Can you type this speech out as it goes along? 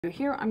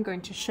Here I'm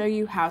going to show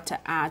you how to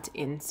add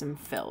in some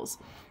fills.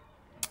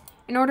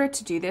 In order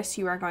to do this,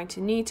 you are going to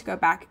need to go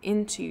back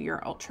into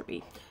your Ultra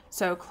Beat.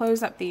 So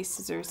close up these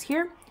scissors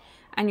here,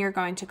 and you're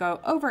going to go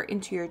over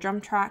into your drum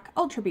track.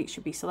 Ultra Beat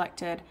should be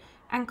selected,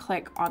 and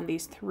click on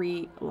these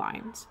 3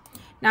 lines.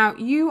 Now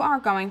you are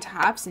going to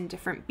have some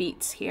different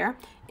beats here.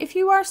 If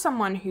you are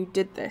someone who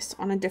did this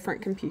on a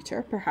different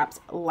computer, perhaps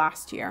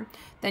last year,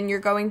 then you're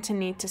going to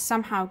need to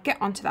somehow get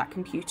onto that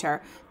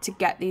computer to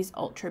get these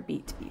Ultra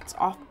Beat beats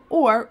off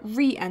or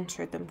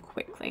re-enter them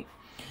quickly.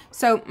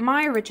 So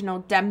my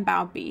original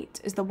Dembow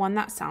beat is the one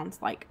that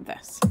sounds like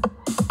this.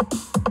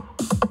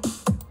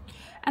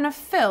 And a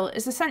fill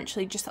is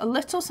essentially just a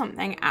little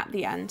something at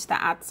the end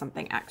that adds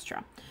something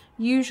extra.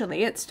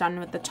 Usually it's done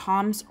with the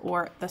toms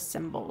or the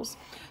cymbals.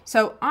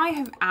 So I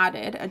have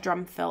added a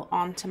drum fill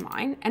onto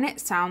mine and it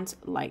sounds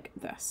like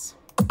this.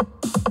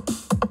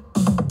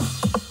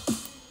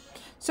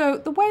 So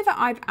the way that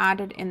I've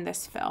added in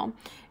this fill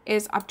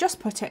is I've just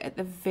put it at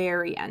the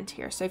very end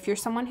here. So if you're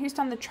someone who's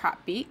done the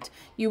trap beat,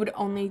 you would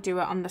only do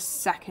it on the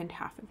second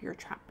half of your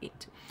trap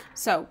beat.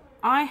 So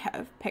I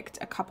have picked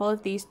a couple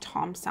of these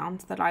tom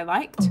sounds that I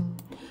liked.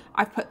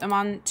 I've put them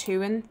on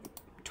 2 and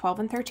 12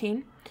 and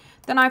 13.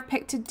 Then I've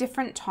picked a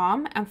different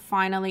tom and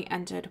finally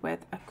ended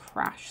with a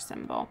crash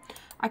cymbal.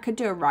 I could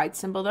do a ride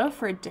cymbal though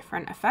for a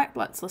different effect.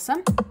 Let's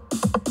listen.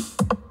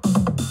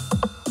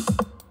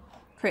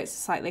 Creates a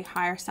slightly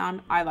higher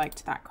sound. I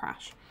liked that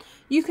crash.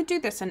 You could do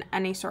this in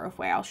any sort of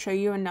way. I'll show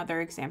you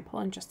another example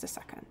in just a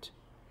second.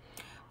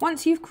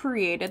 Once you've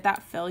created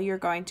that fill, you're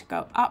going to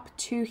go up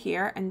to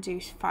here and do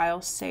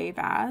File Save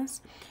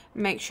As.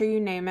 Make sure you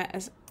name it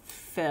as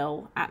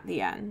fill at the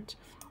end.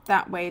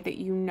 That way that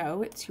you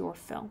know it's your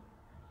fill.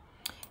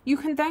 You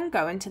can then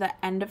go into the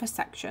end of a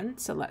section.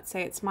 So let's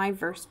say it's my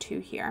verse 2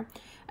 here,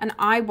 and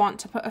I want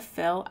to put a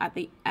fill at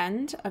the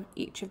end of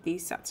each of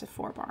these sets of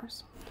 4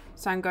 bars.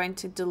 So I'm going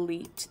to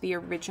delete the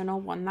original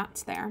one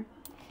that's there,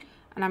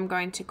 and I'm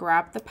going to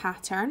grab the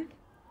pattern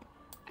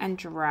and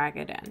drag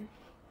it in.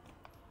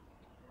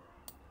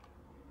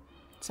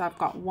 So I've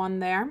got one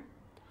there,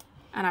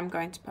 and I'm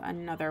going to put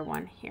another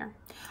one here.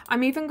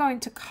 I'm even going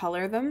to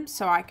color them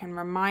so I can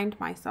remind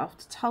myself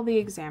to tell the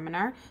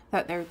examiner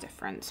that they're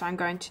different. So I'm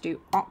going to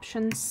do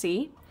Option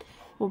C.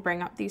 We'll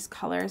bring up these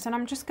colors, and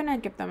I'm just going to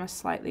give them a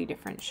slightly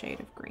different shade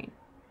of green.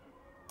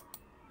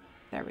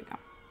 There we go.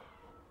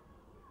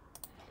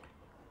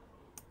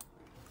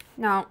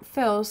 Now,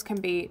 fills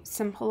can be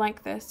simple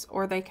like this,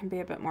 or they can be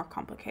a bit more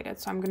complicated.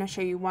 So I'm going to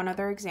show you one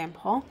other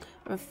example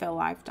of a fill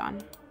I've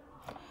done.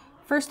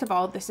 First of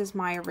all, this is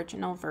my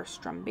original verse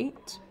drum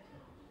beat.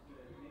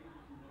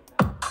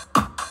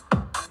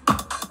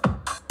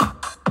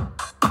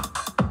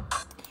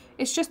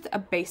 It's just a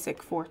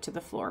basic 4 to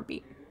the floor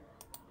beat.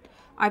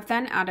 I've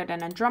then added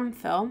in a drum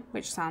fill,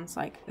 which sounds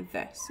like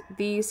this.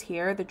 These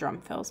here, the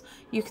drum fills.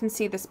 You can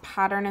see this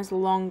pattern is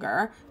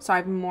longer, so I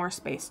have more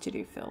space to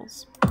do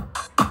fills.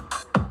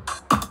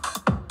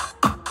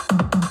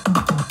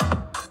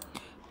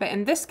 But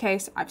in this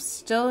case, I've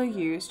still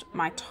used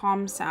my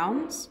tom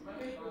sounds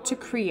to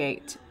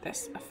create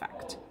this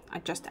effect. I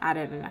just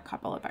added in a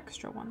couple of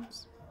extra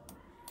ones.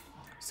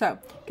 So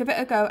give it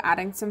a go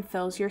adding some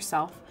fills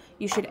yourself.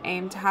 You should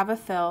aim to have a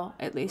fill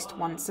at least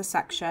once a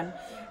section,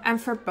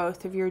 and for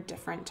both of your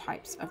different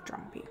types of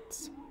drum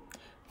beats.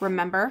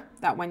 Remember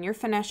that when you're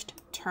finished,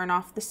 turn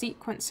off the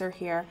sequencer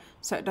here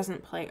so it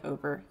doesn't play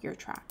over your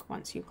track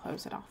once you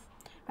close it off.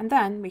 And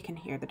then we can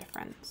hear the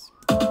difference.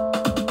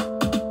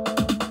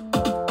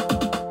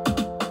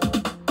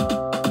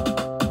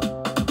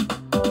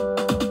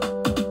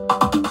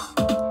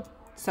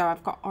 So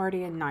I've got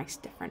already a nice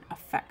different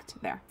effect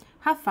there.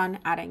 Have fun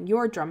adding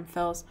your drum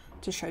fills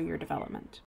to show your development.